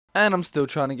And I'm still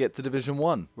trying to get to Division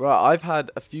 1. Right, I've had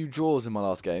a few draws in my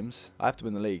last games. I have to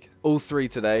win the league. All 3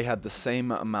 today had the same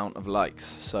amount of likes,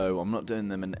 so I'm not doing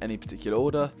them in any particular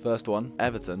order. First one,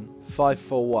 Everton,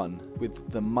 5-4-1,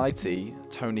 with the mighty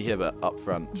Tony Hibbert up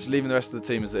front. Just leaving the rest of the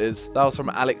team as it is. That was from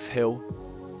Alex Hill.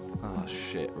 Oh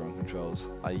shit, wrong controls.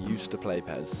 I used to play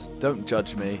Pez. Don't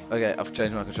judge me. Okay, I've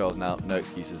changed my controls now. No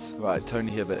excuses. Right,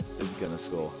 Tony Hibbert is going to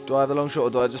score. Do I have the long shot or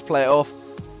do I just play it off?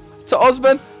 To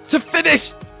Osman, to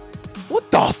finish! What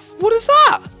the what is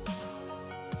that?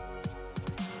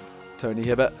 Tony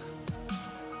Hibbert.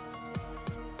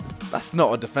 That's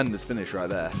not a defender's finish right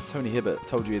there. Tony Hibbert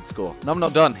told you he'd score. No, I'm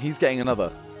not done. He's getting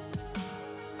another.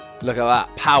 Look at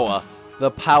that. Power.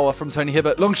 The power from Tony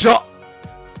Hibbert. Long shot.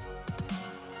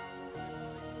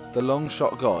 The long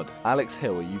shot god. Alex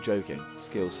Hill, are you joking?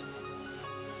 Skills.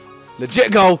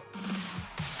 Legit goal.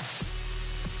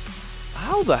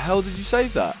 How the hell did you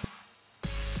save that?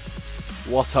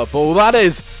 What a ball that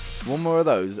is! One more of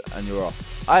those and you're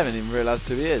off. I haven't even realised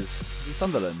who he is. Is he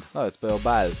Sunderland? No, it's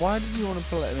Bilbao. Why did you want to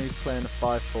play me playing a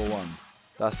 5-4-1?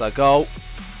 That's a goal.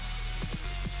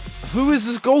 Who is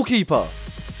this goalkeeper?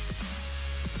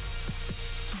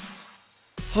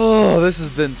 Oh, this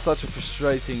has been such a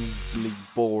frustratingly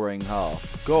boring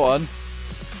half. Go on.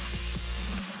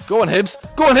 Go on, Hibbs.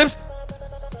 Go on, Hibbs.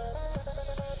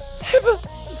 Hibbert.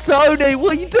 Tony,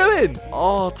 what are you doing?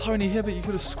 Oh, Tony Hibbert, you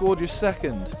could have scored your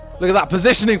second. Look at that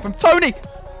positioning from Tony.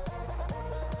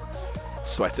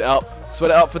 Sweat it up.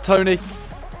 Sweat it up for Tony.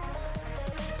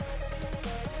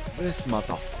 This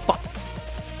motherfucker.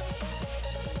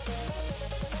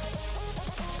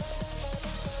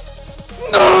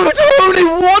 No, Tony,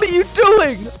 what are you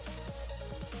doing?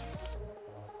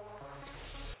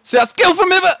 See that skill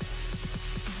from Hibbert?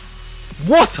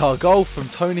 What a goal from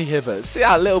Tony Hibbert. See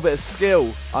that little bit of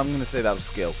skill. I'm going to say that was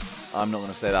skill. I'm not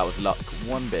going to say that was luck.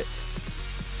 One bit.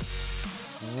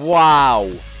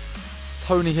 Wow.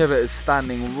 Tony Hibbert is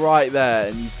standing right there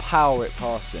and you power it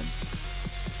past him.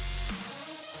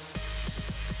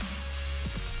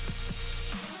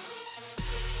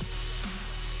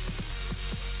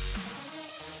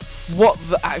 What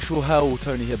the actual hell,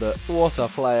 Tony Hibbert? What a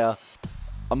player.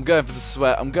 I'm going for the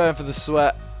sweat. I'm going for the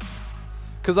sweat.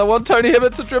 Because I want Tony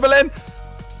Hibbert to dribble in.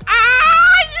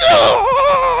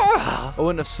 I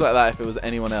wouldn't have sweat that if it was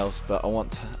anyone else, but I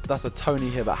want that's a Tony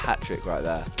Hibbert hat-trick right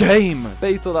there. Game!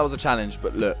 Bet you thought that was a challenge,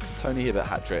 but look, Tony Hibbert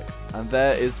hat-trick. And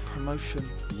there is promotion.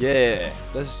 Yeah,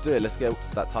 let's just do it. Let's get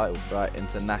that title. Right,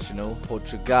 international.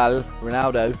 Portugal.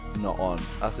 Ronaldo, not on.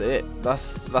 That's it.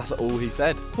 That's all he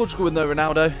said. Portugal with no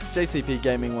Ronaldo. JCP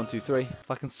Gaming 123. If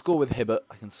I can score with Hibbert,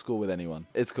 I can score with anyone.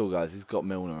 It's cool, guys. He's got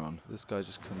Milner on. This guy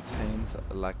just contains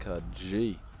like a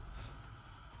G.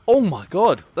 Oh my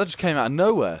god, that just came out of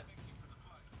nowhere.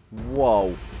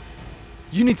 Whoa.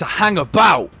 You need to hang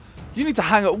about. You need to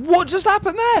hang up. What just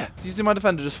happened there? Did you see my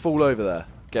defender just fall over there?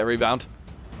 Get a rebound.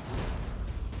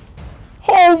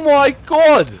 Oh my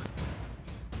god.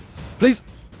 Please.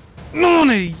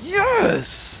 Nani,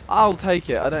 yes. I'll take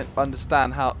it. I don't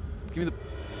understand how. Give me the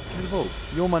ball.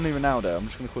 You're my new Ronaldo. I'm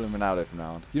just going to call him Ronaldo from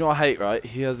now on. You know what I hate, right?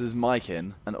 He has his mic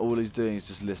in, and all he's doing is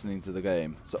just listening to the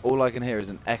game. So all I can hear is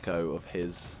an echo of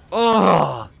his...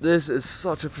 Oh, this is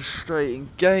such a frustrating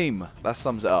game. That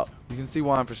sums it up. You can see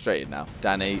why I'm frustrated now.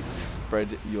 Danny,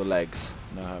 spread your legs.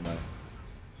 No homo.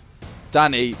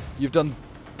 Danny, you've done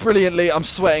brilliantly. I'm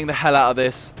sweating the hell out of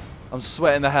this. I'm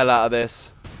sweating the hell out of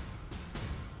this.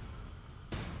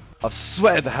 I've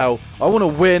sweated the hell. I want to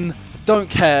win. Don't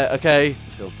care, okay? I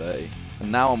feel dirty.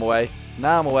 And now I'm away.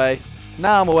 Now I'm away.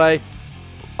 Now I'm away.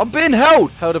 I'm being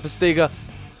held. Held up a Stiga.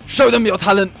 Show them your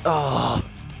talent. Ah, oh,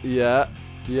 yeah,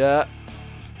 yeah.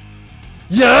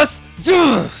 Yes,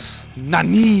 yes.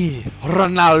 Nani,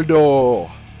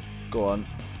 Ronaldo. Go on.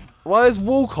 Why is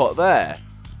Walcott there?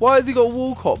 Why has he got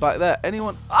Walcott back there?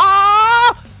 Anyone?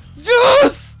 Ah,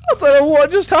 yes. I don't know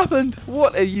what just happened.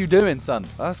 What are you doing, son?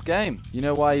 Last game. You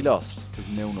know why he lost? Because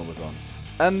Milner was on.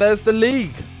 And there's the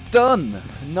league. Done.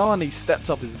 Nani stepped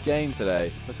up his game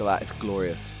today. Look at that. It's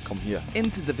glorious. Come here.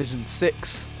 Into Division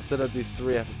 6. I said I'd do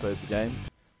 3 episodes a game.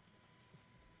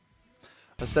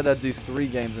 I said I'd do 3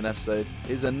 games an episode.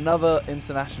 Is another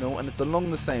international, and it's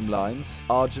along the same lines.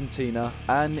 Argentina.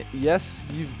 And yes,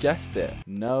 you've guessed it.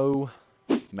 No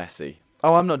Messi.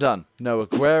 Oh, I'm not done. No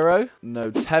Aguero, no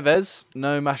Tevez,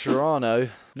 no Mascherano,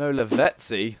 no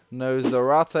Lavezzi, no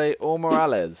Zarate or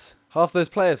Morales. Half those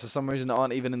players for some reason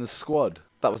aren't even in the squad.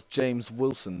 That was James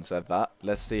Wilson said that.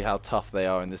 Let's see how tough they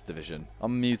are in this division.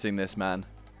 I'm muting this man.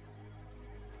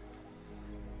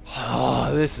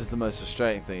 Oh, this is the most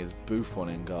frustrating thing is Buffon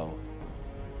in goal.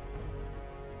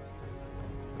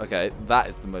 Okay, that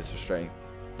is the most frustrating.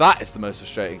 That is the most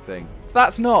frustrating thing.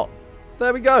 That's not.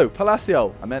 There we go.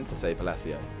 Palacio. I meant to say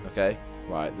Palacio. Okay.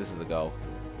 Right. This is a goal.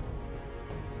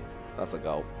 That's a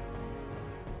goal.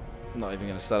 I'm not even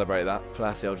going to celebrate that.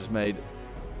 Palacio just made...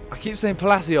 I keep saying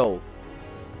Palacio.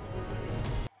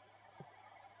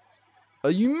 Are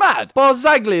you mad?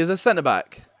 Barzagli is a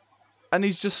centre-back. And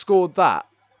he's just scored that.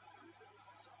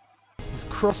 He's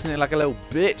crossing it like a little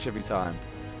bitch every time.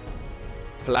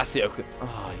 Palacio can...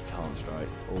 Oh, he can't strike.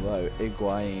 Although,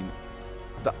 Higuain...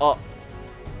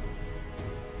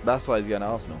 That's why he's going to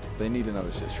Arsenal. They need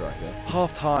another shit striker.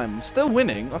 Half time. I'm still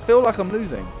winning. I feel like I'm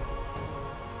losing.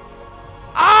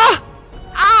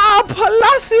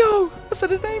 Palacio! I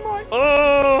said his name right.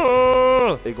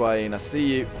 Oh! Higuain, I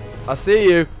see you. I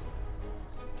see you.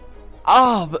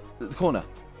 But the corner.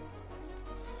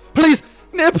 Please!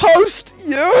 Near post!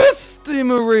 Yes! Di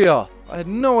Maria. I had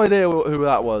no idea who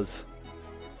that was.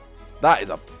 That is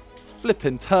a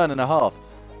flipping turn and a half.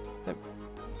 Damn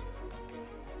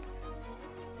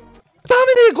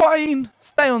it, Higuain!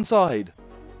 Stay on side.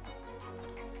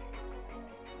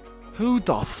 Who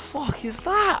the fuck is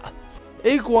that?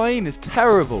 Higuain is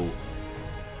terrible.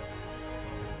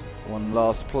 One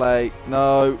last play.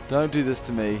 No, don't do this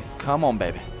to me. Come on,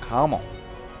 baby. Come on.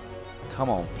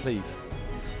 Come on, please.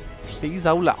 Please,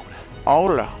 out loud.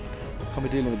 Out loud. Can't be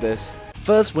dealing with this.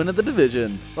 First win of the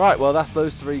division. Right, well, that's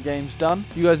those 3 games done.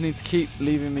 You guys need to keep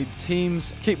leaving me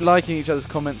teams. Keep liking each other's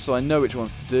comments so I know which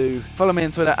ones to do. Follow me on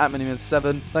Twitter at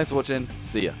Miniminter7. Thanks for watching.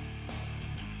 See ya.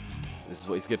 This is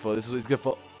what he's good for. This is what he's good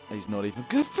for. He's not even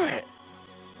good for it.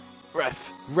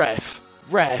 Ref.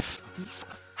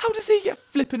 How does he get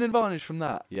flipping advantage from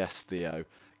that? Yes, Theo.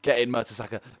 Get in,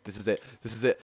 Mertesacker. This is it. This is it.